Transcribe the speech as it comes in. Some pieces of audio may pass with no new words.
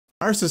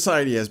Our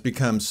society has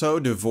become so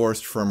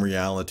divorced from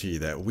reality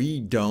that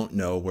we don't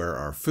know where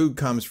our food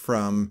comes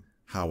from,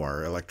 how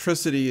our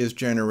electricity is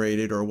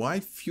generated, or why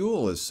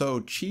fuel is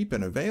so cheap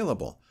and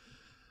available.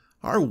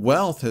 Our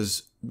wealth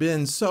has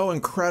been so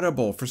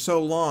incredible for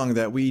so long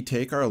that we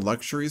take our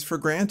luxuries for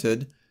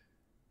granted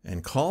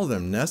and call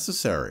them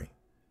necessary.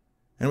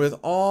 And with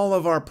all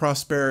of our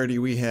prosperity,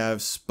 we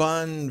have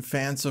spun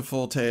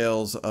fanciful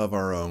tales of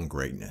our own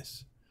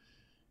greatness.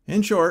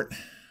 In short,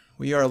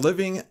 we are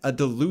living a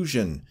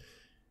delusion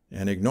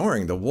and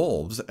ignoring the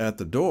wolves at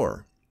the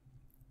door.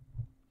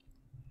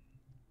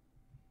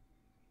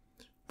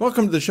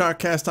 Welcome to the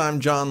Shotcast.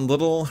 I'm John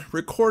Little,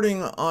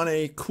 recording on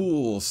a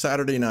cool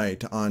Saturday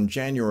night on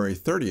January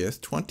 30th,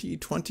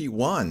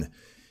 2021,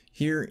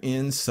 here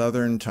in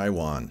southern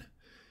Taiwan.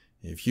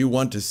 If you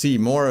want to see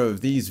more of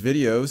these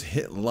videos,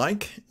 hit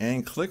like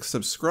and click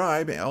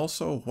subscribe.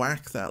 Also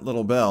whack that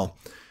little bell.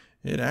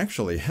 It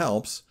actually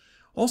helps.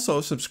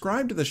 Also,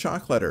 subscribe to the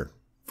Shock Letter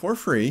for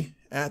free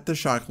at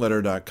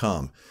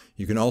theshockletter.com.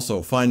 You can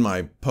also find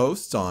my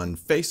posts on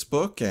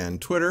Facebook and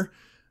Twitter.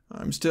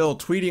 I'm still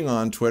tweeting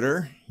on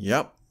Twitter.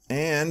 Yep.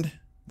 And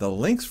the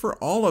links for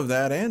all of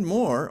that and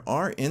more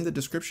are in the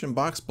description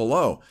box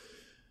below.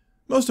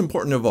 Most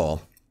important of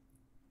all,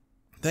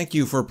 thank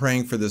you for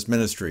praying for this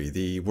ministry.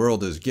 The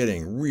world is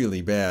getting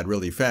really bad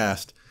really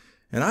fast,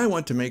 and I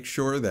want to make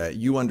sure that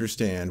you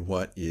understand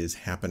what is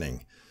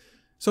happening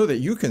so that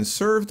you can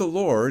serve the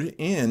Lord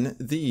in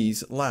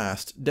these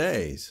last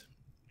days.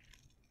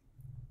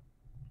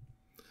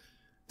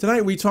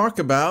 Tonight we talk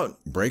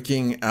about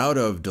breaking out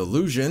of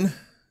delusion,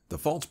 the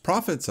false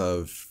prophets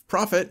of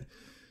profit,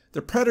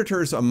 the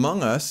predators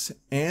among us,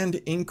 and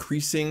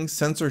increasing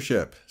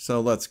censorship. So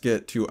let's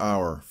get to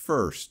our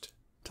first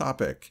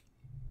topic.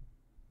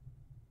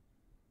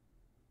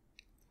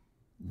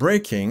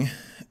 Breaking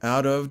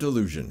out of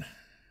delusion.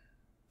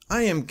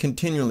 I am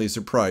continually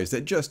surprised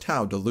at just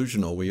how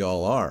delusional we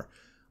all are.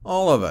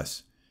 All of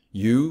us.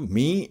 You,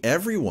 me,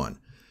 everyone.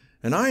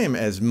 And I am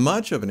as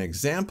much of an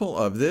example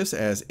of this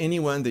as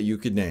anyone that you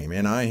could name.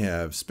 And I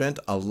have spent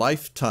a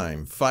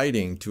lifetime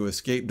fighting to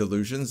escape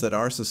delusions that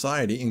our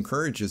society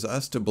encourages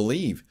us to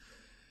believe.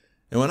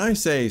 And when I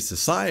say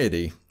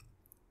society,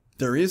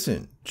 there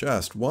isn't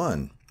just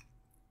one.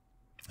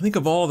 Think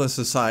of all the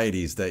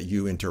societies that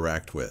you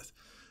interact with.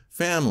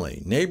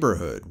 Family,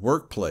 neighborhood,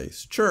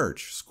 workplace,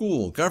 church,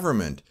 school,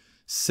 government,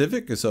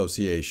 civic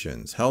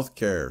associations,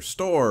 healthcare,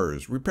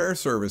 stores, repair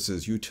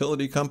services,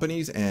 utility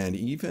companies, and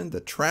even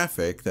the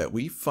traffic that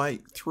we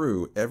fight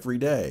through every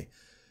day.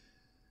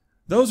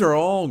 Those are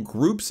all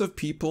groups of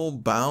people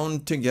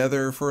bound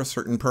together for a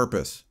certain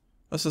purpose,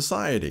 a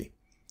society.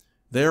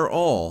 They're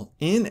all,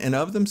 in and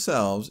of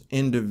themselves,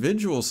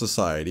 individual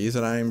societies,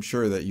 and I am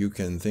sure that you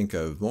can think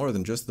of more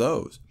than just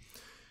those.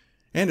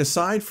 And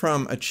aside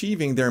from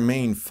achieving their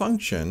main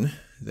function,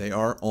 they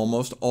are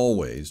almost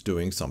always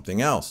doing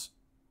something else.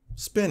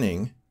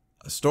 Spinning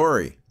a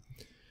story.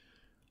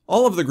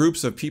 All of the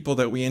groups of people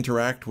that we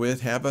interact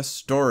with have a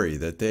story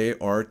that they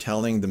are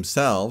telling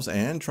themselves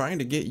and trying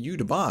to get you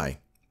to buy.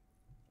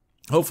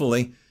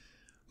 Hopefully,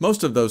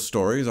 most of those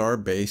stories are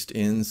based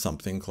in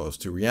something close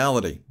to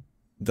reality.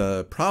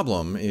 The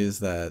problem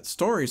is that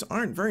stories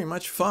aren't very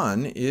much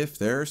fun if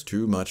there's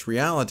too much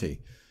reality.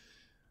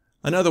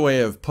 Another way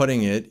of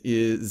putting it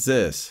is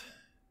this: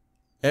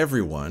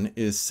 everyone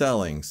is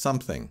selling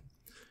something.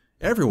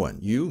 Everyone,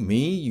 you,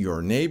 me,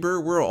 your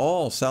neighbor, we're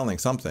all selling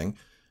something.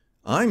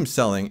 I'm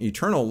selling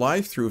eternal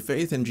life through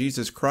faith in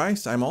Jesus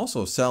Christ. I'm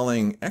also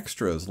selling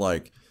extras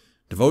like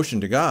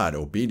devotion to God,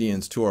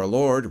 obedience to our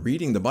Lord,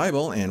 reading the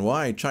Bible, and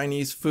why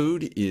Chinese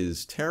food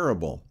is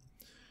terrible.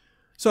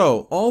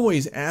 So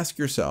always ask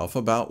yourself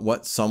about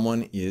what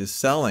someone is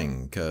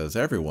selling, because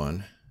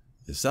everyone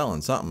is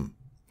selling something.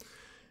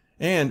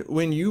 And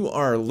when you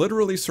are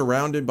literally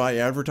surrounded by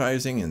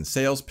advertising and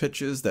sales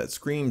pitches that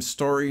scream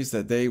stories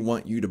that they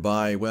want you to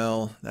buy,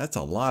 well, that's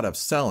a lot of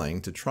selling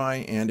to try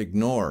and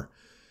ignore.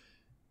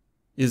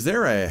 Is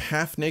there a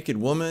half-naked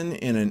woman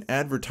in an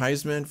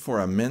advertisement for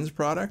a men's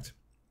product?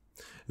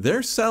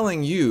 They're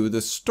selling you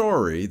the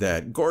story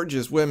that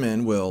gorgeous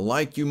women will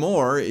like you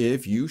more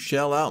if you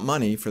shell out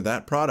money for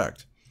that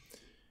product.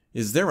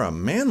 Is there a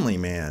manly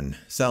man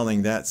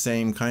selling that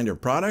same kind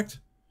of product?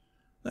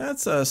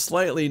 That's a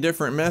slightly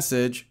different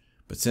message,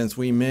 but since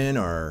we men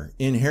are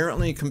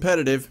inherently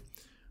competitive,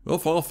 we'll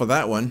fall for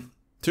that one,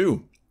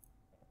 too.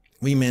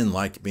 We men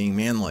like being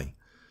manly.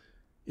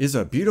 Is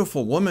a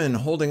beautiful woman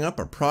holding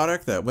up a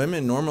product that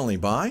women normally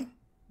buy?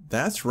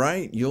 That's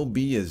right, you'll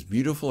be as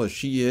beautiful as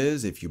she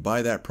is if you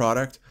buy that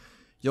product.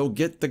 You'll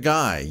get the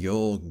guy,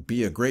 you'll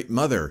be a great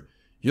mother,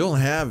 you'll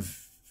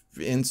have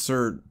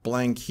insert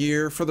blank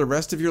here for the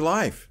rest of your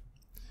life.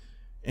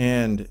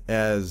 And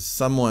as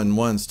someone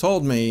once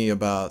told me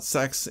about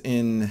sex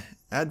in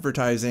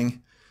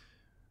advertising,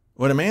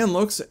 when a man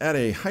looks at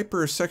a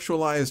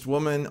hypersexualized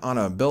woman on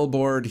a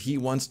billboard, he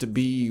wants to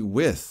be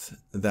with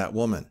that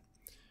woman.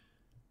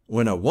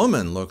 When a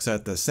woman looks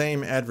at the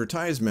same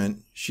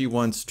advertisement, she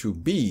wants to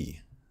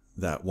be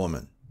that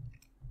woman.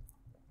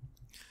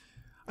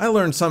 I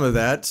learned some of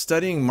that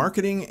studying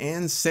marketing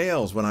and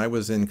sales when I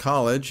was in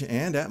college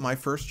and at my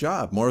first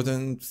job more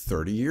than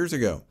 30 years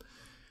ago.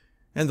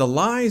 And the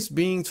lies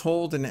being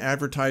told in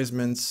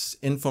advertisements,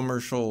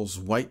 infomercials,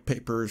 white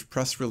papers,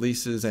 press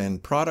releases,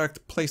 and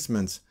product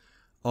placements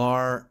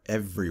are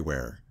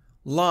everywhere.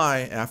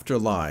 Lie after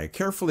lie,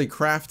 carefully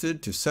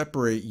crafted to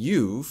separate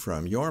you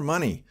from your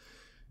money.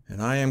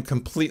 And I am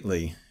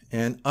completely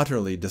and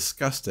utterly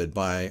disgusted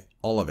by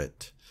all of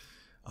it.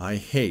 I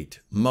hate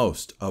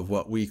most of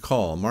what we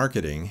call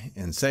marketing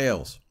and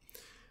sales.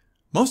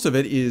 Most of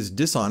it is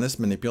dishonest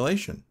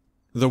manipulation.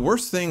 The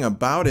worst thing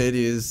about it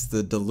is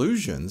the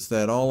delusions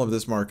that all of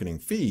this marketing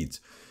feeds.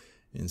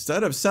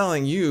 Instead of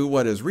selling you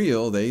what is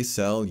real, they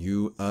sell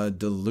you a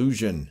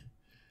delusion,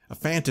 a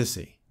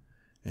fantasy.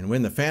 And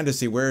when the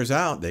fantasy wears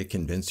out, they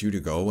convince you to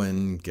go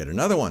and get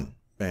another one,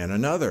 and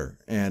another,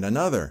 and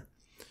another.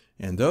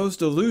 And those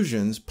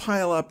delusions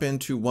pile up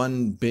into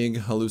one big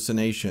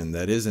hallucination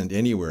that isn't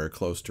anywhere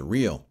close to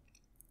real.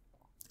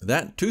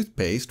 That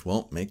toothpaste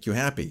won't make you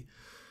happy.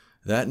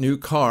 That new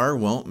car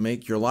won't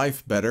make your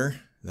life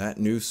better. That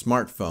new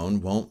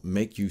smartphone won't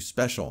make you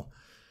special.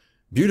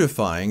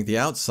 Beautifying the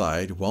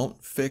outside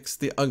won't fix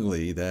the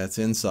ugly that's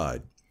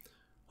inside.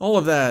 All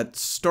of that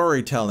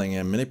storytelling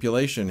and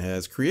manipulation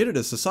has created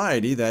a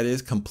society that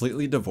is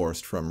completely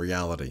divorced from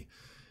reality.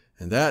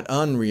 And that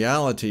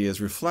unreality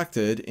is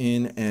reflected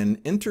in an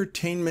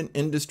entertainment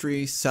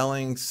industry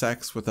selling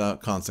sex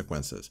without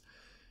consequences.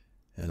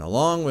 And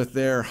along with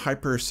their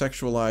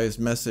hypersexualized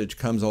message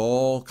comes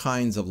all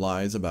kinds of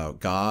lies about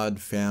God,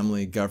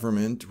 family,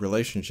 government,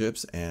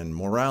 relationships, and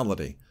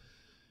morality.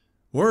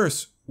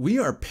 Worse, we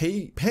are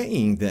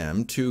paying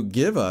them to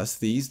give us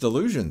these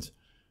delusions.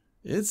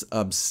 It's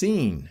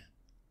obscene.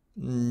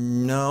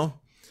 No,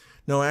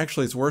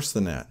 actually it's worse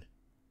than that.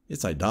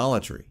 It's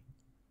idolatry.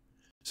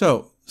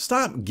 So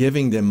stop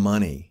giving them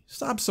money.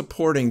 Stop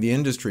supporting the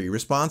industry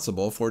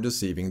responsible for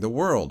deceiving the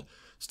world.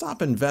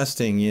 Stop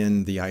investing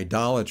in the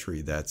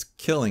idolatry that's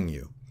killing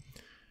you.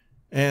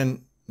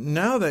 And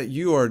now that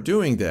you are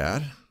doing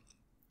that,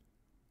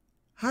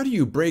 how do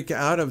you break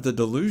out of the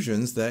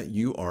delusions that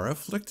you are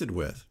afflicted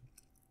with?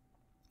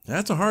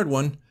 That's a hard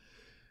one.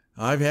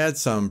 I've had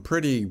some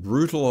pretty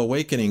brutal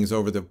awakenings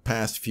over the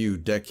past few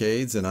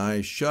decades, and I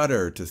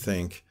shudder to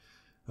think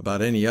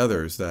about any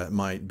others that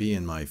might be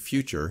in my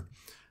future.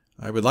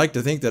 I would like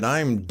to think that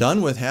I'm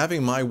done with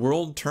having my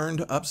world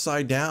turned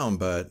upside down,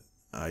 but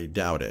I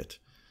doubt it.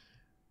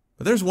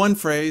 But there's one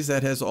phrase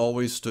that has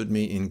always stood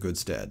me in good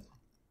stead.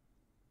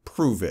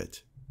 Prove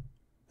it.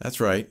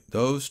 That's right,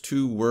 those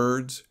two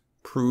words,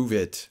 prove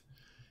it.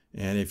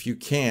 And if you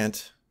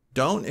can't,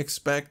 don't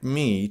expect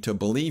me to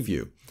believe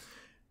you.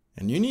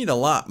 And you need a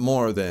lot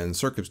more than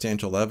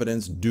circumstantial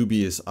evidence,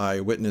 dubious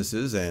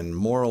eyewitnesses, and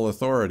moral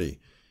authority.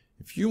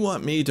 If you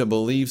want me to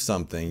believe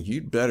something,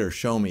 you'd better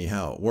show me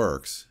how it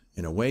works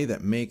in a way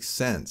that makes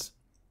sense.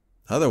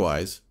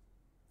 Otherwise,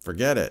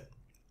 forget it.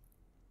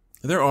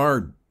 There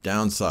are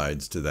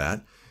downsides to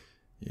that.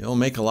 You'll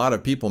make a lot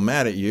of people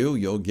mad at you.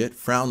 You'll get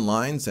frown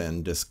lines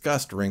and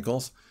disgust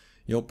wrinkles.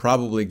 You'll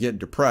probably get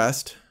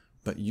depressed,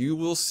 but you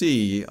will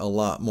see a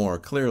lot more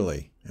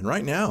clearly. And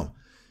right now,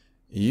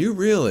 you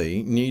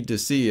really need to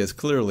see as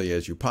clearly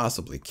as you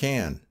possibly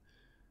can.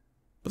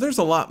 But there's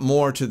a lot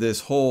more to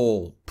this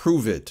whole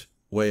prove it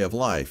way of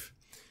life.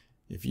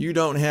 If you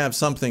don't have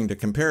something to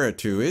compare it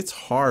to, it's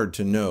hard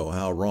to know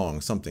how wrong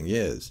something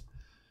is.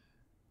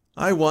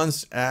 I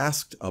once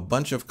asked a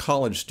bunch of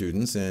college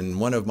students in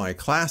one of my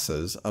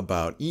classes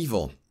about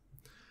evil.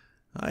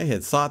 I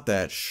had thought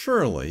that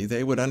surely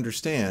they would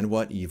understand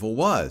what evil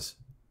was,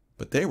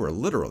 but they were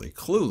literally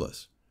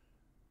clueless.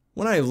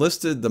 When I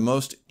listed the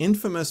most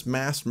infamous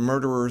mass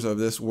murderers of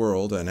this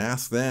world and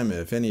asked them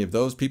if any of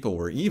those people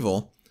were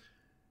evil,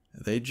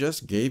 they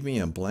just gave me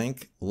a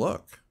blank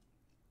look.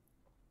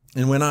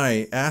 And when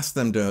I asked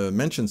them to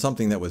mention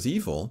something that was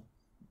evil,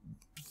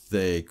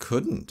 they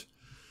couldn't.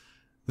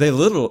 They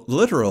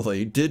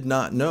literally did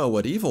not know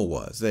what evil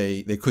was.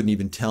 They couldn't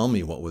even tell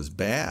me what was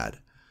bad.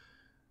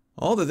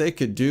 All that they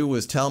could do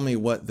was tell me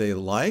what they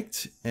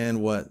liked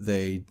and what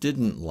they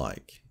didn't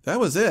like. That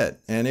was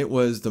it, and it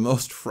was the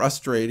most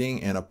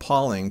frustrating and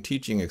appalling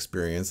teaching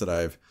experience that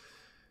I've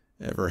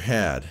ever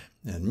had.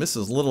 And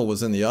Mrs. Little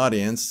was in the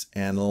audience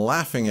and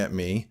laughing at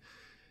me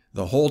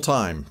the whole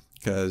time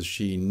because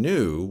she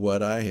knew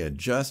what I had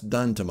just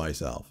done to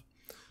myself.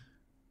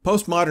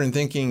 Postmodern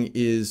thinking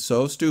is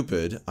so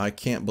stupid, I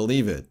can't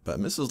believe it, but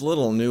Mrs.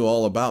 Little knew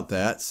all about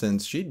that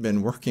since she'd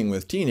been working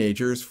with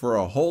teenagers for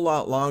a whole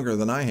lot longer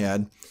than I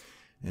had,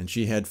 and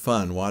she had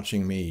fun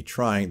watching me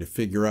trying to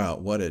figure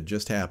out what had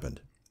just happened.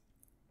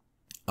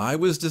 I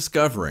was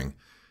discovering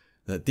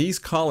that these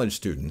college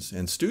students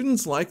and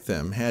students like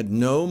them had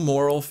no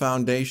moral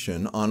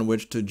foundation on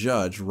which to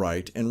judge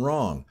right and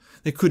wrong.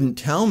 They couldn't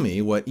tell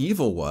me what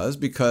evil was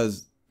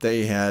because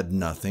they had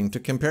nothing to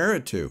compare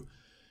it to.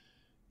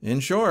 In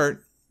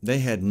short, they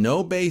had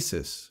no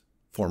basis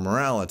for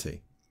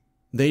morality.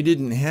 They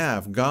didn't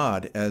have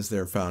God as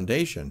their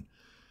foundation.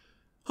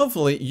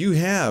 Hopefully, you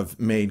have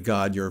made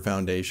God your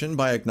foundation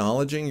by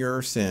acknowledging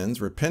your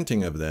sins,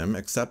 repenting of them,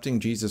 accepting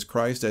Jesus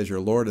Christ as your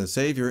Lord and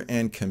Savior,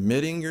 and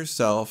committing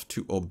yourself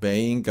to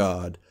obeying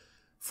God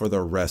for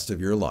the rest of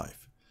your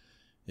life.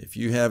 If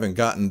you haven't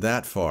gotten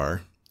that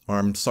far, or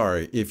I'm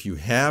sorry, if you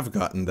have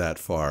gotten that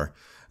far,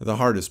 the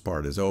hardest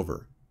part is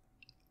over.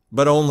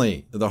 But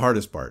only the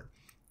hardest part.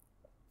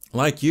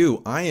 Like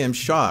you, I am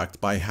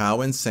shocked by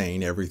how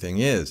insane everything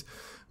is.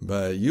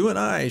 But you and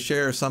I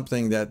share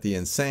something that the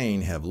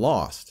insane have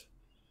lost.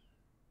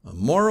 A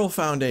moral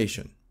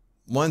foundation.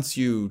 Once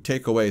you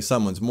take away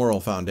someone's moral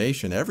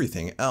foundation,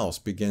 everything else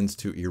begins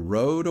to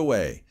erode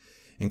away,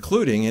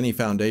 including any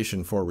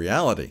foundation for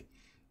reality.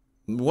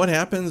 What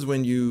happens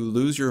when you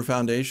lose your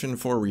foundation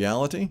for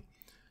reality?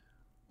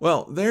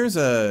 Well, there's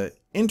an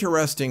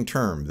interesting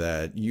term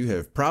that you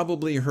have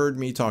probably heard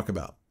me talk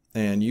about,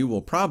 and you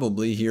will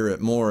probably hear it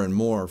more and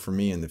more from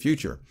me in the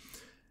future.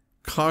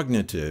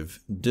 Cognitive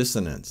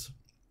dissonance.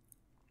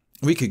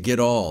 We could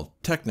get all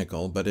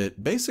technical, but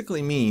it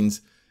basically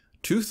means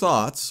two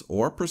thoughts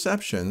or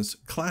perceptions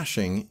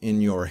clashing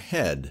in your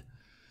head.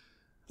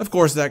 Of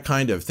course, that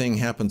kind of thing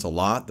happens a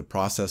lot. The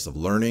process of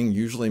learning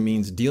usually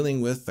means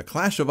dealing with the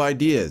clash of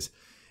ideas.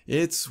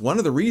 It's one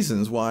of the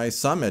reasons why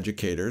some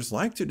educators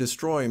like to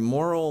destroy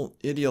moral,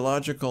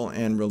 ideological,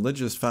 and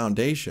religious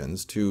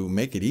foundations to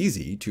make it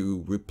easy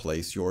to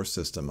replace your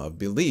system of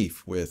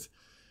belief with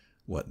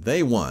what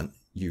they want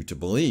you to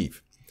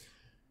believe.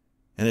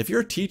 And if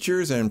your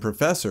teachers and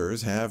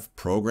professors have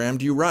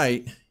programmed you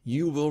right,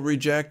 you will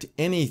reject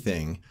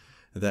anything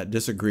that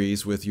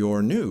disagrees with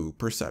your new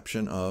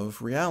perception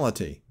of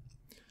reality.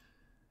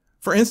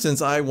 For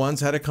instance, I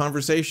once had a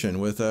conversation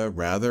with a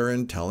rather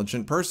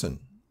intelligent person.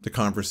 The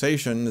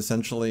conversation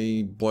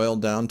essentially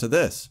boiled down to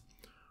this: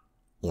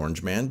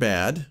 Orange Man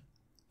bad,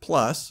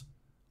 plus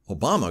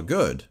Obama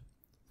good,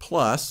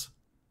 plus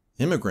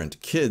immigrant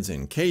kids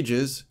in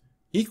cages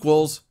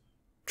equals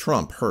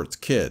Trump hurts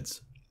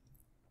kids.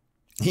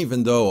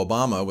 Even though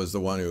Obama was the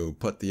one who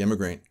put the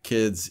immigrant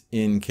kids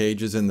in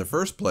cages in the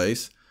first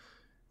place,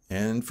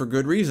 and for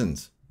good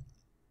reasons.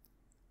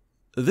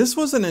 This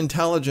was an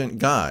intelligent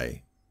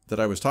guy that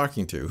I was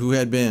talking to who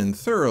had been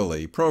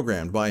thoroughly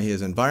programmed by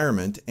his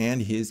environment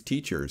and his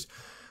teachers.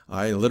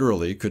 I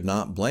literally could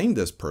not blame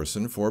this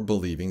person for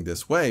believing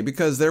this way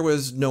because there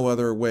was no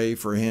other way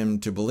for him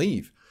to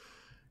believe.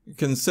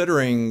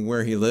 Considering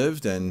where he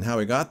lived and how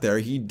he got there,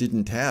 he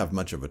didn't have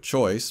much of a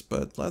choice,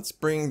 but let's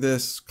bring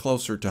this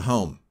closer to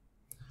home.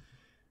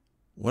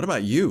 What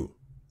about you?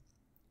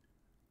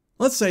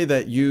 Let's say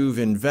that you've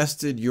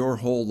invested your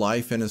whole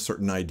life in a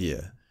certain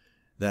idea.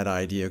 That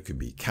idea could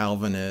be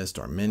Calvinist,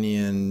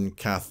 Arminian,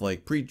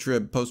 Catholic,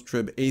 pre-trib,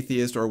 post-trib,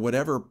 atheist, or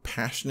whatever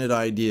passionate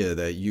idea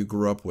that you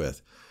grew up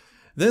with.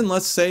 Then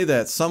let's say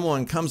that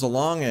someone comes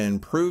along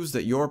and proves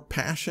that your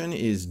passion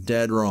is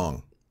dead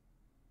wrong.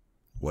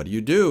 What do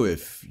you do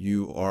if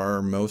you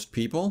are most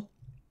people?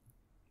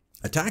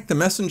 Attack the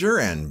messenger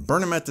and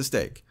burn him at the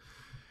stake.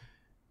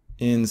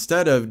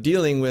 Instead of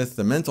dealing with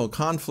the mental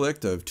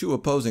conflict of two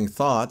opposing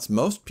thoughts,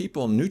 most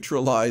people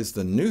neutralize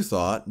the new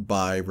thought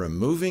by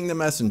removing the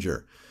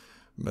messenger.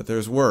 But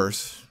there's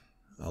worse,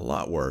 a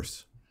lot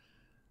worse.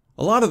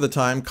 A lot of the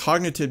time,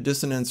 cognitive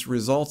dissonance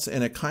results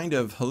in a kind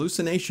of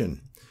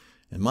hallucination.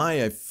 And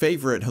my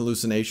favorite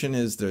hallucination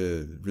is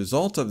the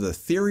result of the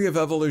theory of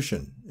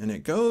evolution, and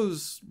it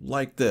goes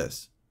like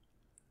this.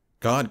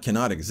 God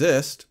cannot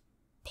exist,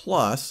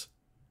 plus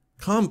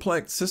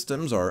complex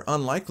systems are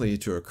unlikely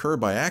to occur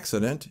by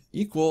accident,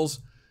 equals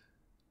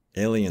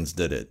aliens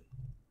did it.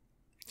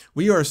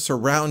 We are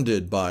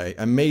surrounded by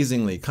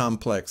amazingly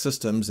complex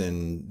systems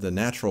in the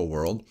natural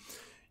world,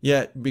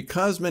 yet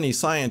because many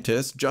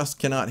scientists just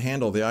cannot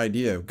handle the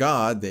idea of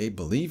God, they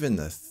believe in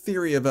the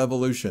theory of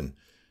evolution.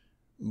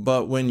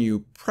 But when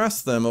you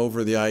press them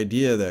over the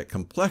idea that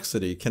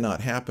complexity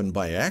cannot happen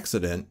by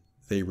accident,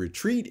 they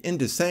retreat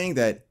into saying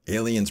that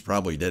aliens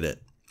probably did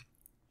it.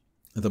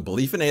 The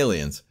belief in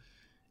aliens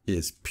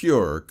is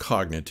pure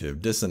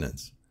cognitive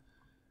dissonance.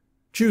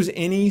 Choose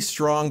any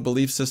strong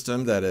belief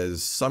system that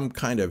has some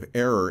kind of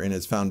error in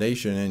its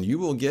foundation, and you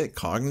will get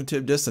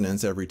cognitive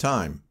dissonance every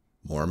time.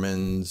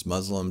 Mormons,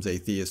 Muslims,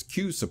 atheists,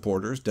 Q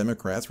supporters,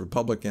 Democrats,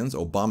 Republicans,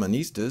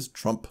 Obaministas,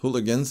 Trump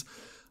hooligans,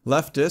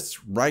 leftists,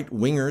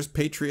 right-wingers,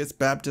 patriots,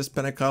 Baptists,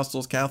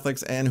 Pentecostals,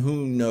 Catholics, and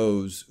who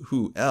knows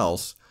who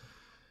else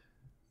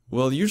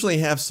will usually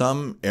have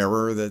some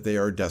error that they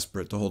are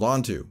desperate to hold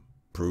on to.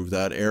 Prove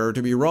that error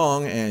to be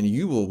wrong, and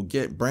you will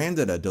get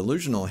branded a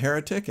delusional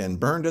heretic and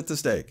burned at the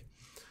stake.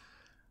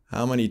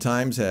 How many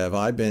times have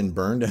I been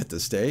burned at the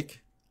stake?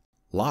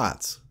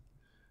 Lots.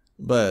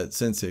 But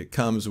since it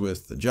comes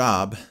with the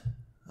job,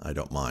 I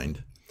don't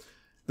mind.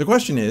 The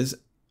question is,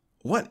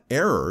 what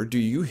error do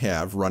you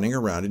have running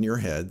around in your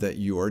head that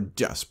you are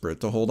desperate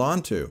to hold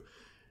on to?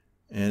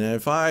 And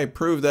if I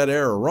prove that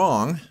error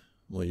wrong,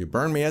 will you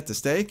burn me at the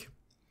stake?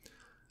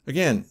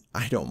 Again,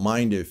 I don't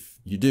mind if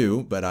you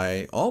do, but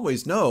I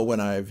always know when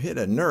I've hit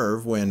a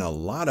nerve when a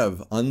lot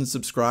of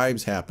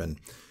unsubscribes happen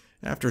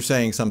after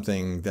saying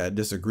something that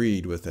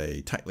disagreed with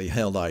a tightly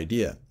held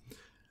idea.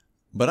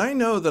 But I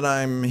know that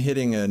I'm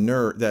hitting a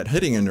nerve, that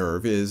hitting a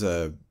nerve is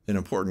an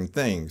important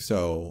thing,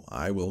 so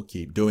I will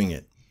keep doing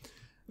it.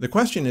 The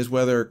question is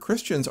whether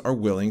Christians are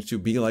willing to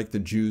be like the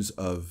Jews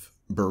of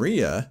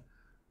Berea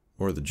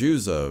or the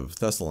Jews of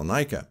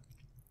Thessalonica.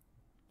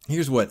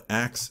 Here's what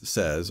Acts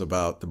says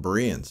about the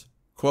Bereans.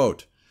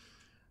 Quote,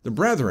 "The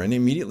brethren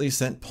immediately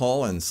sent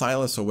Paul and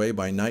Silas away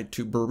by night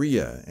to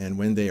Berea, and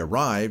when they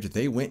arrived,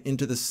 they went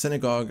into the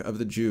synagogue of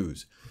the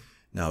Jews.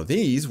 Now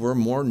these were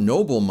more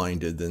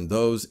noble-minded than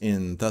those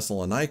in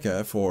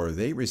Thessalonica, for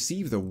they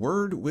received the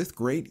word with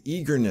great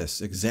eagerness,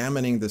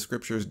 examining the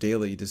scriptures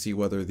daily to see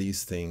whether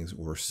these things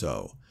were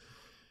so."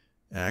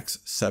 Acts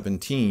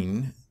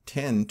 17,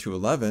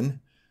 10-11,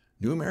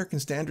 New American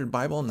Standard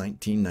Bible,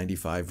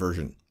 1995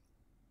 version.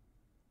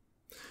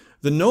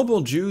 The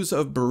noble Jews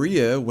of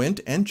Berea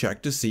went and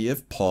checked to see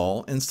if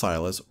Paul and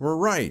Silas were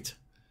right.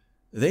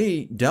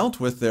 They dealt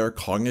with their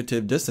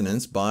cognitive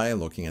dissonance by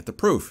looking at the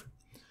proof.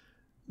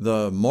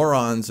 The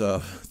morons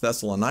of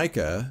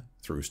Thessalonica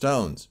threw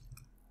stones.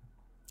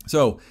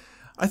 So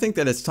I think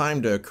that it's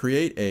time to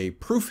create a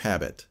proof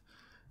habit.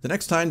 The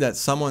next time that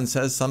someone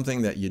says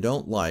something that you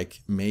don't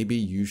like, maybe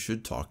you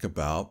should talk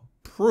about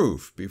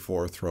proof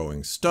before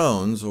throwing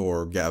stones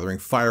or gathering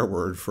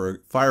firewood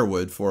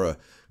for a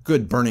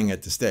good burning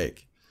at the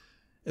stake,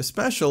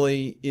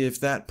 especially if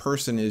that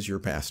person is your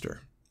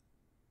pastor.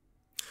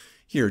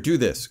 Here, do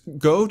this.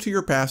 Go to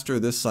your pastor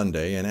this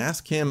Sunday and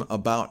ask him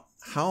about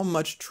how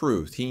much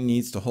truth he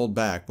needs to hold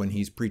back when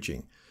he's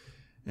preaching,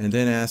 and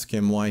then ask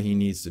him why he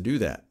needs to do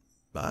that.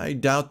 I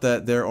doubt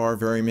that there are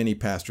very many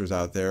pastors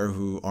out there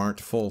who aren't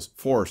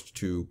forced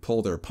to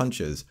pull their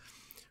punches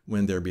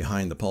when they're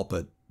behind the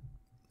pulpit.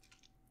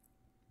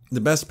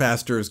 The best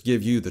pastors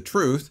give you the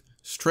truth,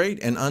 straight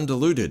and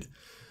undiluted,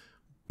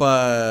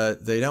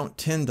 but they don't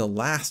tend to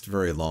last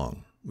very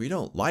long. We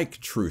don't like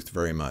truth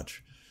very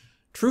much.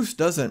 Truth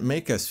doesn't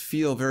make us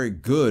feel very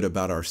good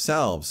about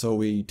ourselves, so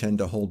we tend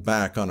to hold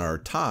back on our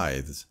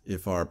tithes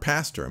if our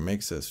pastor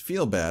makes us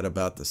feel bad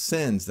about the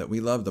sins that we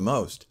love the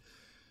most.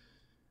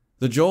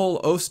 The Joel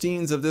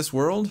Osteens of this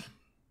world,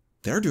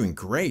 they're doing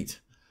great.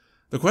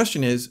 The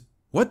question is,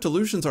 what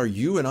delusions are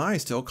you and I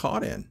still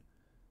caught in?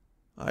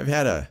 I've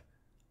had a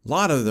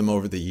lot of them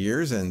over the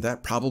years, and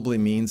that probably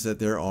means that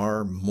there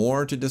are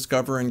more to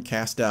discover and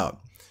cast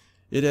out.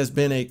 It has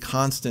been a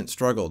constant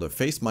struggle to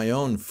face my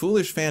own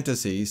foolish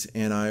fantasies,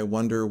 and I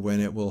wonder when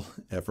it will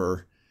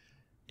ever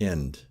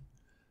end.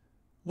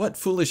 What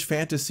foolish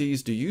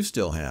fantasies do you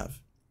still have?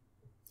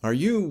 Are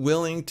you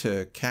willing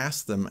to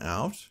cast them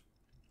out?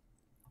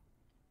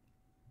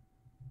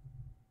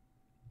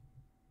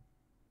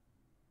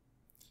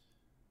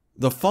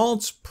 The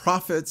false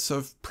prophets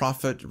of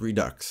Prophet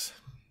Redux.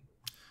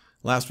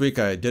 Last week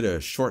I did a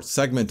short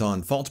segment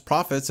on false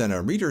prophets, and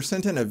a reader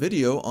sent in a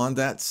video on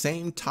that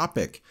same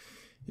topic.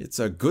 It's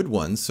a good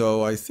one,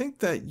 so I think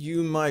that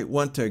you might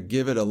want to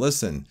give it a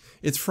listen.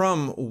 It's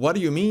from What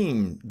Do You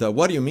Mean, the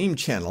What Do You Mean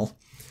channel,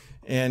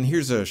 and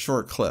here's a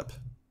short clip.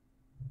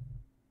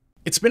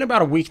 It's been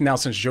about a week now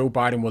since Joe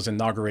Biden was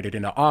inaugurated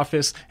into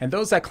office, and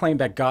those that claim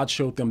that God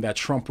showed them that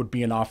Trump would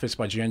be in office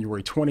by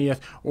January 20th,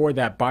 or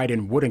that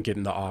Biden wouldn't get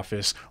into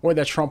office, or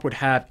that Trump would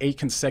have 8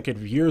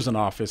 consecutive years in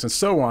office, and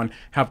so on,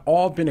 have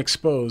all been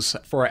exposed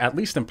for, at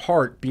least in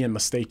part, being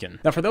mistaken.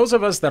 Now, for those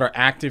of us that are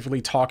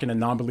actively talking to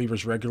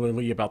non-believers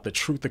regularly about the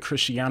truth of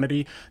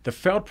Christianity, the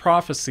failed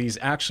prophecies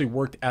actually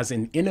worked as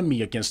an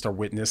enemy against our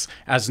witness,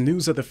 as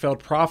news of the failed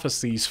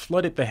prophecies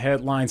flooded the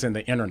headlines and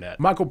the internet.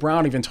 Michael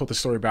Brown even told the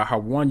story about how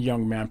one young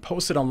man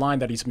posted online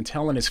that he's been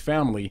telling his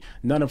family,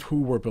 none of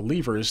who were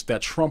believers,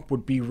 that Trump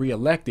would be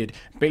reelected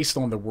based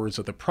on the words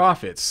of the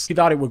prophets. He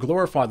thought it would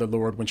glorify the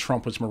Lord when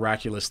Trump was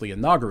miraculously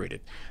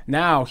inaugurated.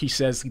 Now he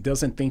says he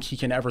doesn't think he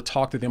can ever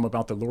talk to them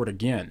about the Lord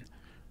again.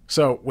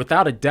 So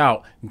without a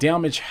doubt,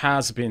 damage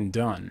has been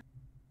done.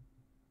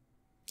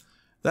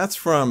 That's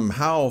from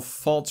How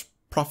False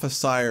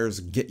Prophesiers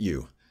Get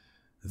You.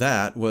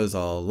 That was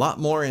a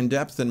lot more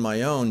in-depth than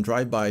my own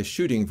drive-by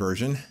shooting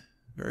version.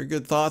 Very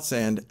good thoughts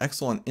and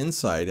excellent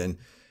insight, and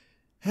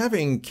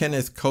having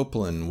Kenneth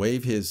Copeland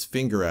wave his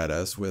finger at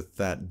us with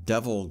that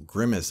devil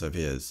grimace of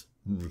his.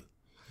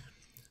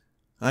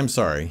 I'm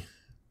sorry,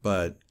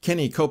 but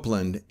Kenny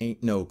Copeland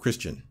ain't no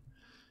Christian.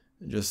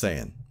 Just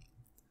saying.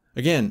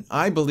 Again,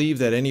 I believe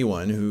that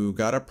anyone who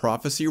got a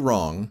prophecy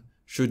wrong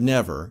should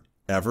never,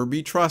 ever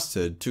be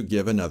trusted to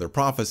give another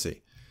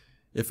prophecy.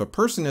 If a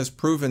person has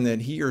proven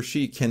that he or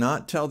she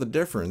cannot tell the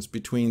difference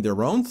between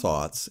their own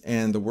thoughts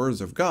and the words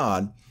of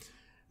God,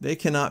 they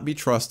cannot be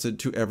trusted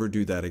to ever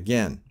do that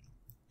again.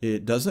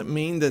 It doesn't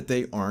mean that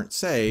they aren't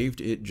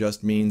saved. It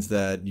just means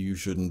that you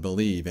shouldn't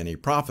believe any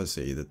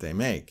prophecy that they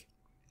make.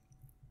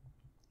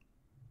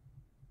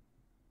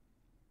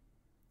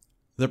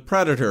 The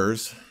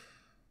predators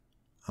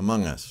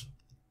among us.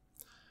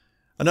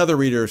 Another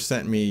reader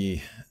sent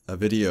me a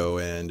video,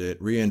 and it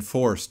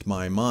reinforced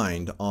my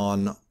mind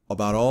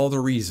about all the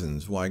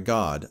reasons why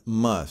God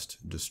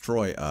must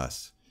destroy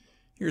us.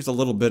 Here's a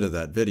little bit of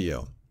that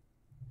video.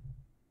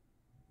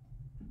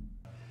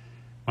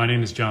 My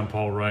name is John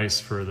Paul Rice,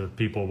 for the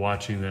people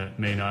watching that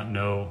may not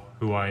know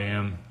who I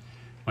am.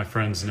 My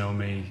friends know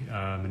me.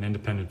 I'm an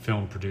independent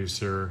film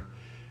producer.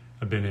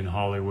 I've been in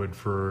Hollywood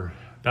for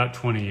about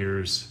 20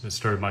 years. I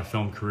started my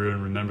film career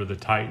in Remember the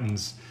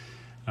Titans,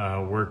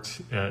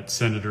 worked at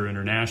Senator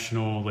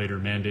International, later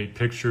Mandate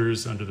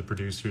Pictures, under the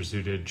producers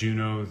who did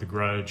Juno, The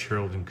Grudge,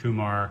 Harold and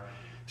Kumar,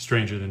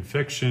 Stranger Than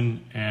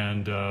Fiction,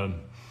 and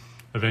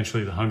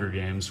eventually The Hunger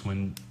Games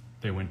when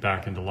they went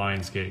back into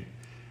Lionsgate.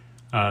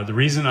 The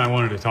reason I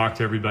wanted to talk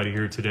to everybody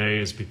here today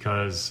is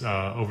because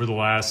over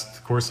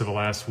the course of the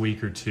last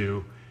week or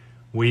two,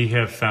 we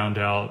have found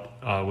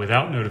out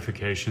without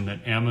notification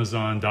that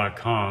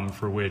Amazon.com,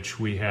 for which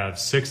we have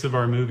 6 of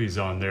our movies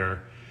on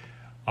there,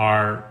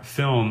 our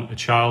film A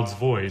Child's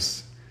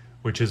Voice,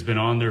 which has been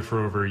on there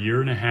for over a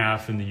year and a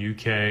half in the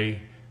UK,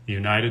 the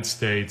United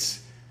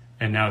States,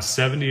 and now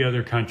 70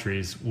 other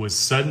countries, was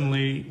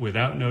suddenly,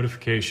 without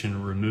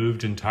notification,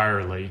 removed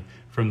entirely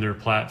from their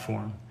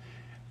platform.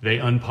 They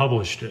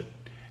unpublished it,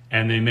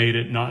 and they made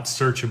it not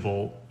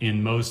searchable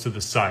in most of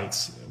the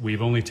sites.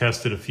 We've only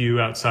tested a few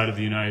outside of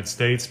the United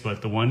States,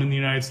 but the one in the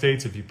United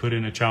States, if you put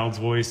in A Child's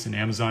Voice in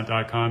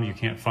Amazon.com, you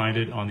can't find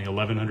it on the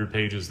 1,100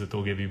 pages that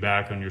they'll give you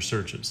back on your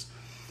searches.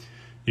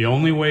 The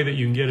only way that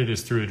you can get it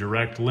is through a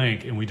direct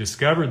link, and we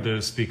discovered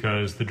this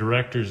because the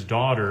director's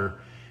daughter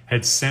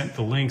had sent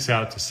the links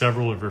out to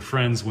several of her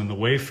friends when the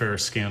Wayfair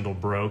scandal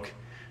broke,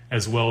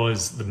 as well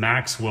as the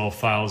Maxwell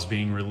files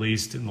being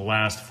released in the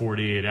last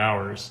 48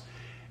 hours.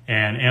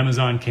 And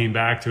Amazon came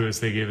back to us.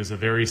 They gave us a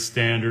very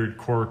standard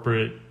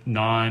corporate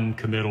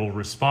non-committal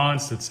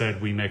response that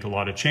said, we make a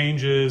lot of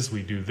changes,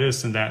 we do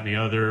this and that and the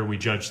other, we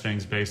judge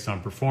things based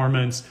on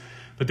performance,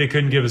 but they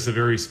couldn't give us a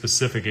very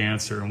specific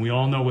answer. And we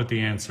all know what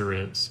the answer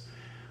is.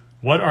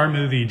 What our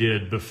movie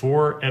did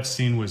before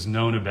Epstein was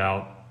known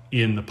about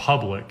in the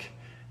public,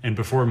 and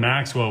before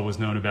Maxwell was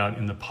known about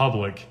in the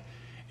public,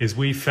 is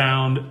we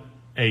found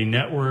a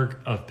network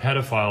of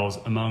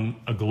pedophiles among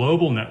a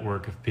global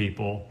network of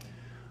people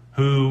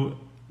who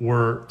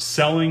were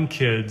selling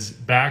kids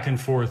back and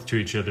forth to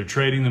each other,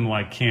 trading them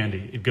like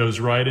candy. It goes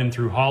right in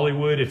through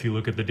Hollywood. If you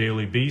look at the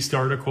Daily Beast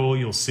article,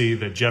 you'll see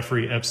that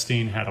Jeffrey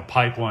Epstein had a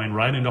pipeline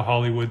right into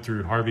Hollywood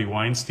through Harvey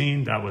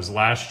Weinstein. That was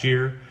last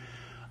year.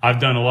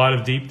 I've done a lot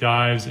of deep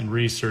dives and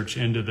research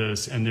into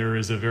this, and there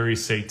is a very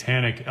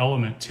satanic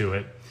element to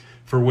it,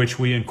 for which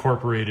we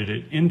incorporated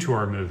it into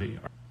our movie.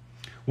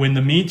 When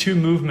the Me Too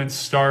movement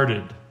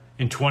started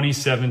in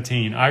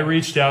 2017, I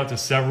reached out to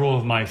several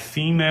of my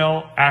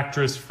female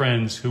actress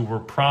friends who were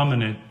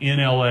prominent in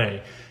LA.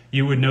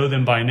 You would know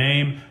them by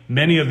name.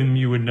 Many of them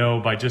you would know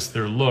by just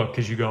their look,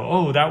 because you go,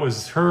 oh, that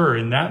was her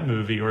in that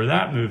movie or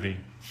that movie.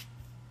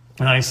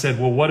 And I said,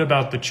 well, what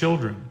about the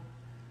children?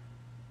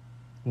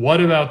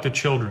 What about the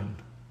children?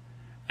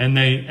 And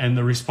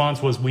the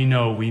response was, we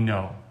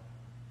know.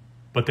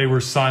 But they were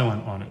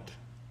silent on it.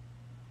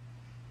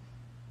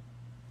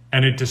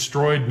 And it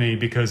destroyed me,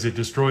 because it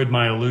destroyed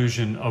my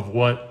illusion of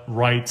what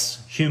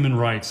rights, human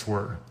rights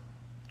were,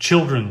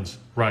 children's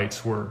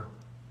rights were.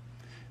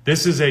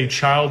 This is a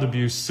child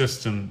abuse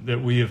system that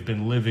we have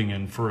been living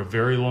in for a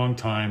very long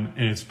time,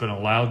 and it's been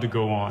allowed to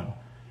go on.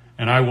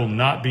 And I will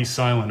not be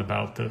silent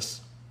about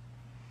this,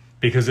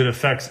 because it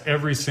affects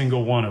every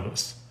single one of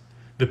us.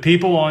 The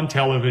people on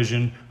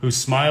television who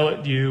smile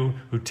at you,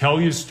 who tell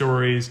you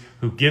stories,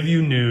 who give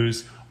you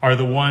news, are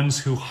the ones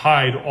who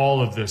hide all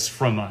of this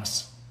from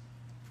us.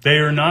 They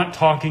are not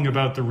talking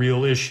about the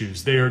real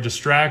issues. They are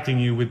distracting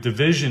you with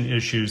division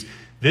issues.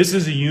 This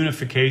is a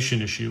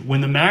unification issue.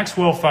 When the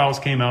Maxwell files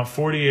came out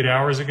 48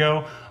 hours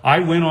ago, I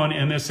went on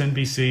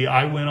MSNBC,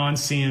 I went on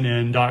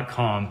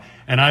CNN.com,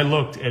 and I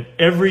looked at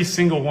every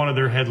single one of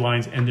their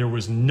headlines, and there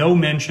was no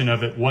mention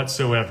of it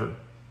whatsoever.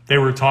 They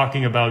were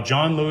talking about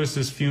John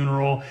Lewis's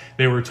funeral.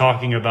 They were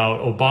talking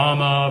about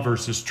Obama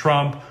versus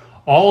Trump,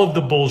 all of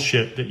the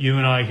bullshit that you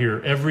and I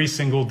hear every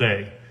single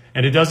day.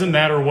 And it doesn't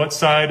matter what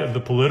side of the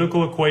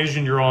political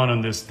equation you're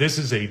on this. This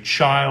is a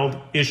child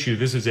issue.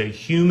 This is a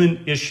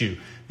human issue.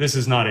 This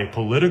is not a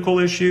political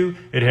issue.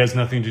 It has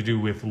nothing to do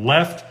with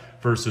left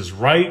versus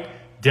right,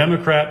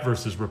 Democrat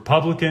versus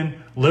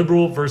Republican,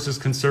 liberal versus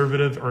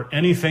conservative, or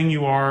anything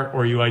you are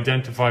or you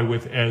identify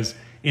with as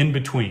in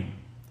between.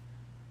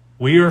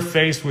 We are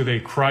faced with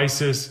a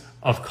crisis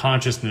of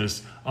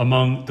consciousness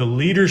among the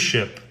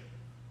leadership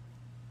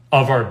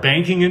of our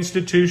banking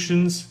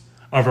institutions,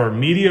 of our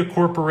media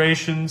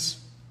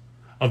corporations,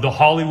 of the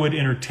Hollywood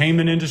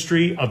entertainment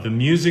industry, of the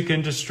music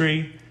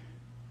industry.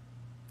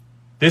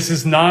 This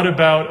is not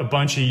about a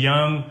bunch of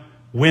young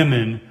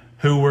women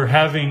who were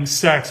having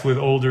sex with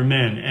older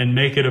men and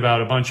make it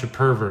about a bunch of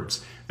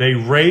perverts. They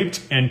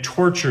raped and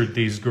tortured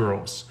these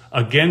girls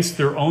against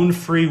their own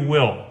free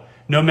will,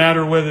 no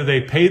matter whether they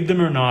paid them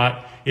or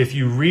not. If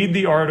you read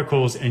the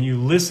articles and you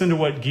listen to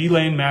what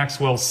Ghislaine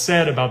Maxwell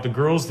said about the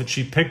girls that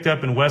she picked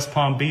up in West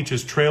Palm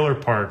Beach's trailer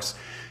parks,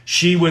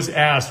 she was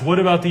asked, what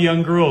about the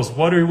young girls?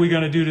 What are we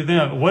going to do to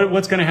them?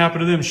 What's going to happen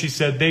to them? She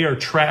said, they are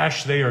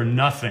trash, they are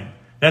nothing.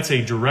 That's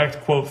a direct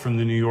quote from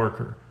the New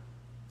Yorker.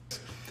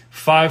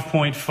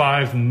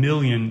 5.5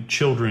 million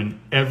children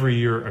every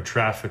year are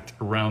trafficked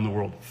around the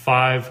world.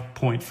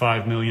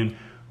 5.5 million,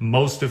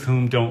 most of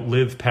whom don't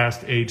live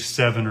past age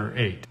 7 or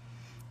 8.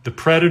 The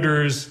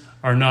predators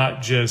are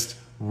not just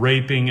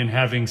raping and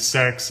having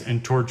sex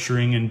and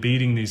torturing and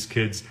beating these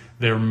kids.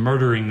 They're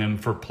murdering them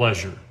for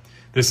pleasure.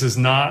 This is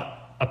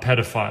not a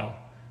pedophile.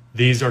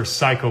 These are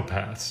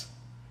psychopaths.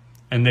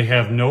 And they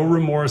have no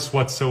remorse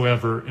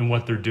whatsoever in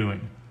what they're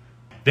doing.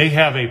 They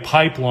have a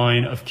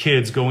pipeline of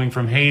kids going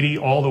from Haiti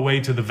all the way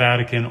to the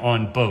Vatican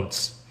on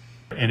boats.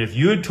 And if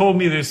you had told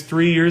me this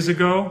 3 years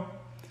ago,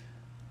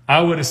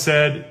 I would have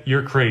said,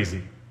 you're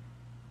crazy.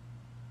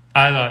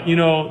 I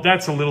thought,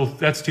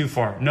 that's too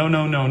far. No,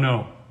 no, no,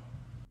 no.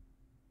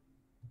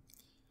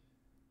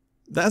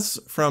 That's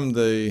from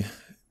the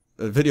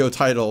video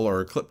title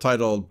or clip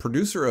titled,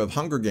 "Producer of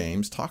Hunger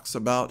Games Talks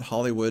About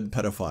Hollywood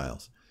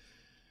Pedophiles."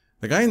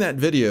 The guy in that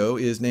video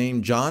is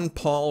named John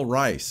Paul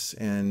Rice,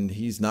 and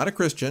he's not a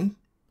Christian,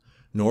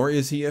 nor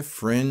is he a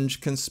fringe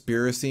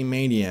conspiracy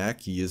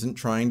maniac. He isn't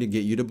trying to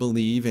get you to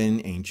believe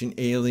in ancient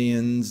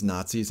aliens,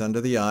 Nazis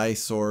under the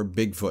ice, or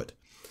Bigfoot.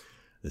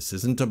 This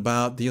isn't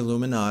about the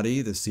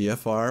Illuminati, the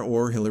CFR,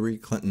 or Hillary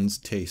Clinton's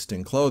taste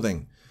in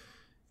clothing.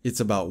 It's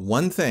about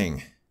one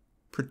thing: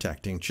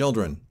 protecting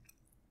children.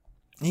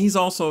 He's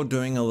also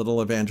doing a little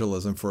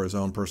evangelism for his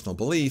own personal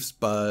beliefs,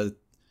 but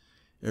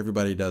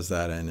everybody does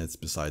that, and it's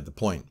beside the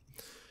point.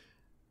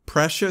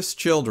 Precious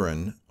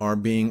children are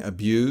being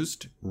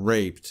abused,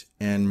 raped,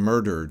 and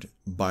murdered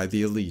by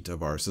the elite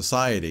of our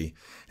society.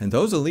 And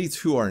those elites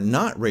who are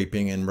not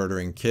raping and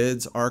murdering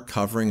kids are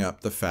covering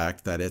up the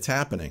fact that it's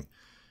happening.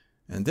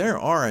 And there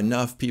are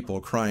enough people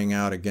crying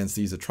out against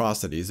these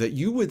atrocities that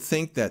you would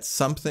think that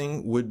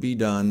something would be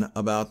done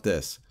about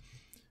this.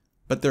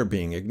 But they're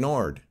being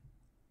ignored.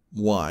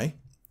 Why?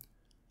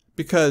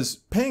 Because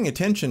paying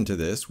attention to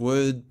this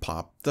would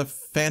pop the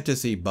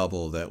fantasy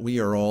bubble that we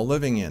are all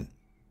living in.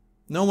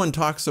 No one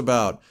talks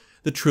about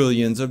the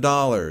trillions of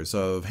dollars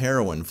of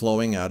heroin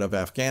flowing out of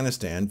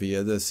Afghanistan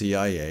via the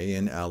CIA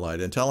and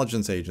allied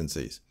intelligence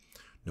agencies.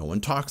 No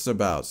one talks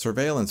about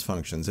surveillance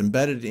functions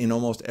embedded in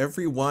almost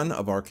every one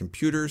of our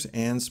computers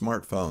and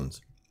smartphones.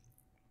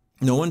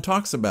 No one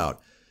talks about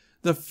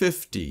the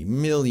 50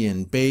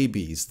 million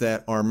babies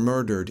that are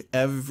murdered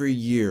every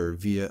year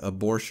via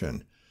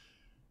abortion.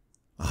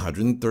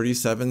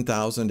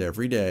 137,000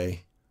 every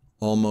day,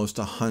 almost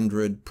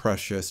 100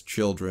 precious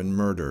children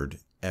murdered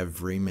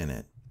every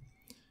minute.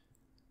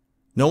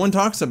 No one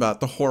talks about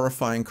the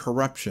horrifying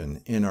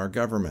corruption in our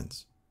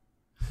governments.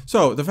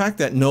 So the fact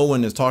that no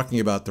one is talking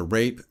about the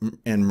rape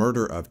and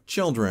murder of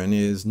children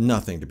is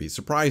nothing to be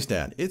surprised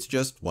at. It's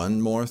just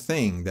one more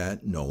thing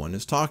that no one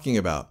is talking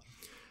about.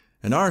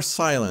 And our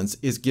silence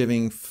is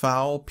giving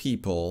foul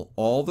people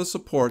all the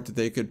support that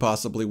they could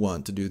possibly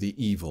want to do the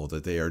evil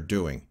that they are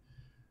doing.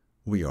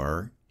 We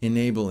are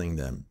enabling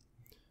them.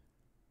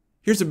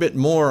 Here's a bit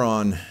more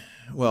on,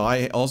 well,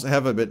 I also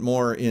have a bit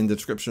more in the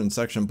description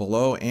section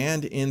below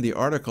and in the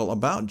article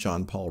about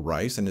John Paul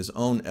Rice and his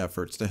own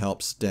efforts to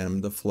help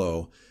stem the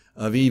flow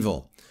of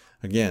evil.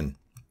 Again,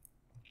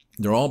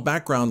 they're all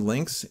background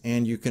links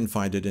and you can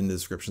find it in the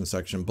description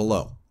section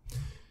below.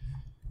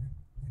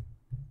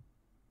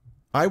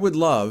 I would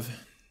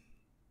love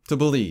to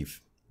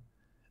believe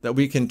that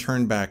we can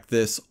turn back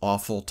this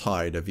awful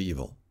tide of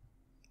evil.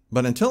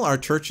 But until our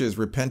churches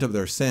repent of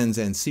their sins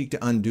and seek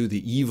to undo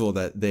the evil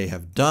that they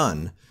have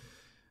done,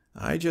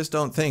 I just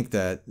don't think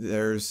that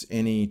there's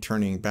any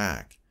turning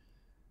back.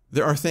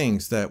 There are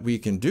things that we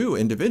can do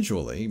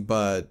individually,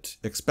 but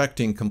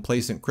expecting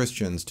complacent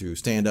Christians to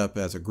stand up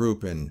as a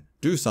group and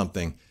do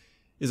something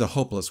is a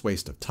hopeless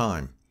waste of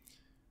time.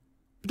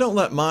 But don't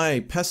let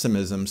my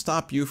pessimism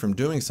stop you from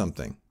doing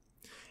something.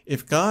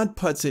 If God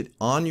puts it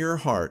on your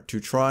heart to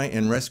try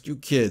and rescue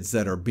kids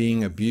that are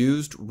being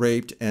abused,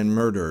 raped, and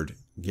murdered,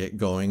 get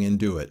going and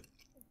do it.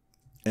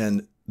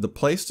 And the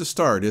place to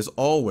start is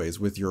always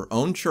with your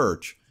own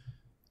church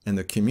and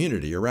the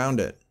community around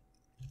it.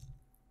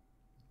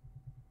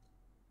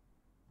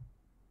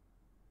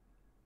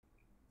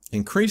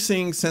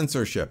 Increasing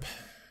censorship.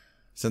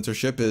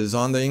 Censorship is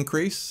on the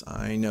increase.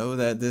 I know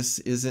that this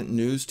isn't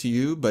news to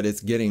you, but it's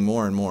getting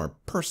more and more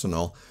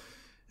personal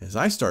as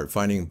I start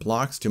finding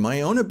blocks to my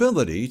own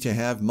ability to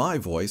have my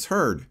voice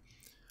heard.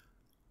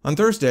 On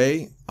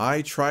Thursday,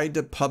 I tried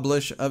to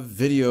publish a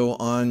video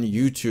on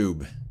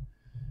YouTube,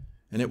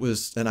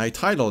 and I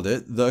titled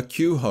it The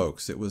Q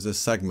Hoax. It was a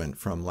segment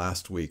from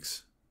last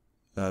week's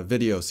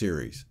video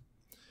series.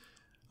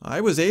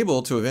 I was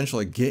able to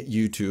eventually get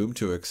YouTube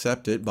to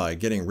accept it by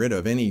getting rid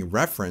of any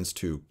reference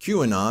to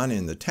QAnon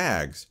in the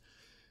tags.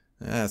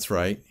 That's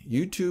right,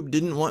 YouTube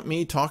didn't want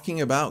me talking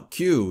about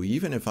Q,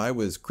 even if I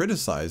was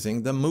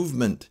criticizing the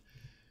movement.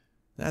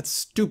 That's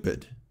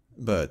stupid,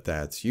 but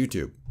that's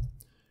YouTube.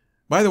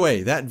 By the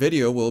way, that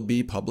video will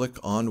be public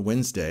on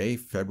Wednesday,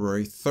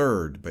 February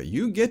 3rd, but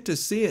you get to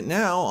see it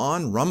now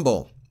on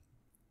Rumble.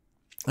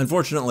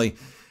 Unfortunately,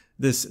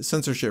 This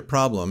censorship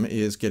problem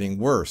is getting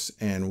worse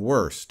and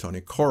worse.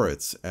 Tony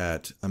Koritz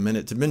at A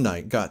Minute to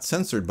Midnight got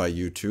censored by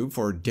YouTube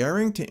for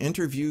daring to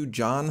interview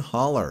John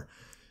Holler.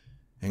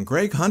 And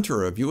Greg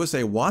Hunter of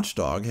USA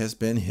Watchdog has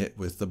been hit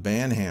with the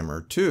ban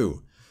hammer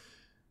too.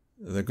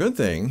 The good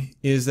thing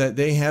is that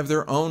they have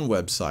their own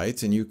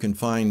websites, and you can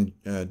find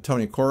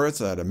Tony Koritz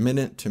at A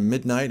Minute to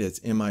Midnight. It's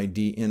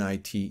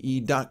midnite.com.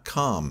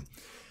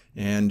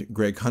 And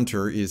Greg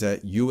Hunter is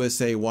at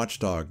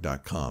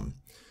usawatchdog.com.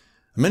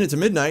 A Minute to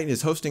Midnight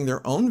is hosting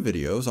their own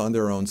videos on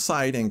their own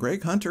site, and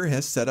Greg Hunter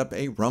has set up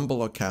a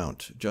Rumble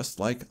account,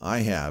 just like I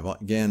have,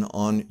 again,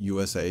 on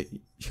USA.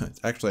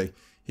 Actually,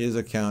 his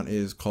account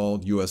is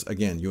called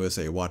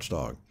USA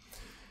Watchdog.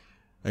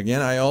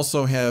 Again, I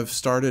also have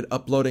started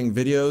uploading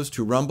videos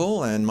to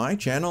Rumble, and my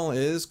channel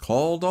is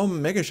called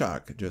Omega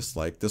Shock, just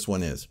like this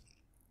one is.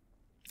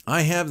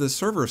 I have the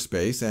server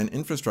space and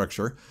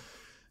infrastructure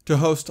to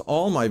host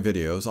all my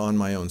videos on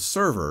my own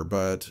server,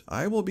 but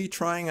I will be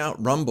trying out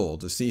Rumble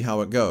to see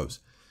how it goes.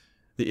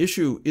 The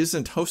issue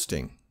isn't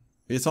hosting.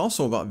 It's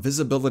also about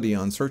visibility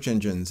on search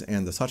engines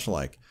and the such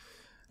like.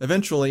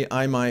 Eventually,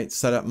 I might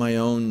set up my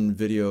own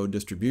video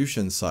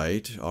distribution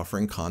site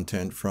offering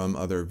content from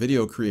other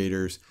video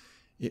creators.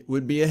 It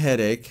would be a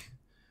headache,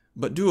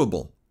 but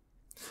doable.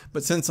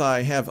 But since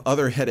I have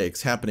other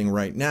headaches happening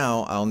right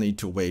now, I'll need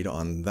to wait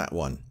on that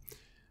one.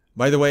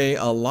 By the way,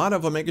 a lot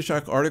of Omega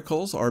Shock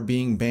articles are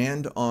being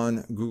banned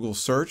on Google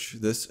search.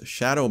 This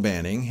shadow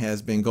banning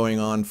has been going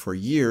on for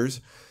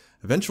years.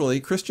 Eventually,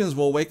 Christians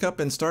will wake up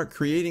and start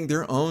creating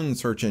their own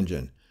search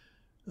engine.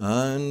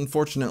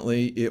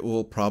 Unfortunately, it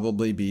will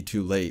probably be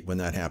too late when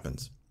that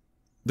happens.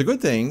 The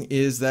good thing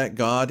is that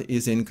God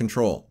is in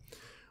control.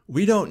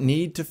 We don't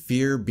need to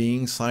fear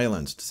being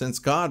silenced, since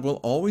God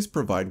will always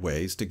provide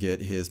ways to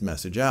get his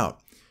message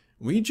out.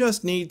 We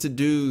just need to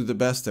do the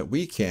best that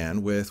we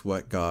can with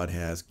what God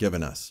has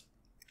given us.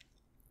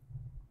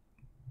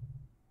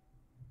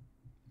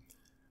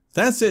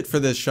 That's it for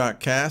this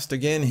Shockcast.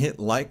 Again, hit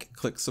like,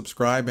 click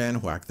subscribe,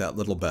 and whack that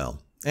little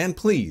bell. And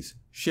please,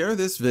 share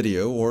this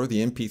video or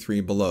the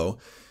MP3 below.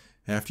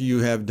 After you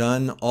have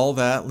done all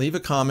that, leave a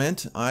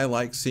comment. I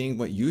like seeing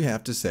what you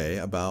have to say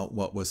about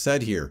what was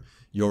said here.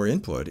 Your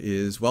input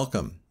is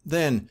welcome.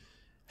 Then,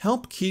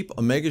 help keep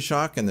Omega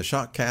Shock and the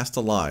Shockcast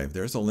alive.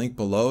 There's a link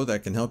below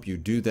that can help you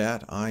do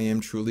that. I am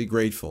truly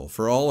grateful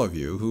for all of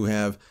you who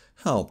have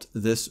helped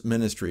this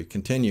ministry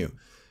continue.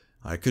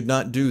 I could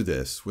not do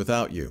this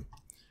without you.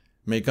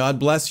 May God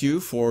bless you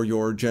for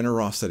your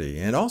generosity.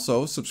 And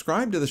also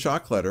subscribe to the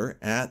Shock Letter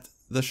at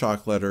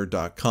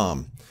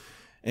theshockletter.com.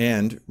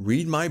 And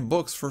read my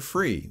books for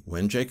free,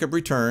 When Jacob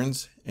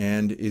Returns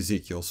and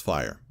Ezekiel's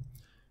Fire.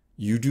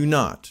 You do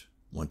not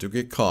want to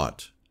get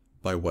caught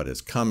by what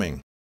is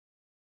coming.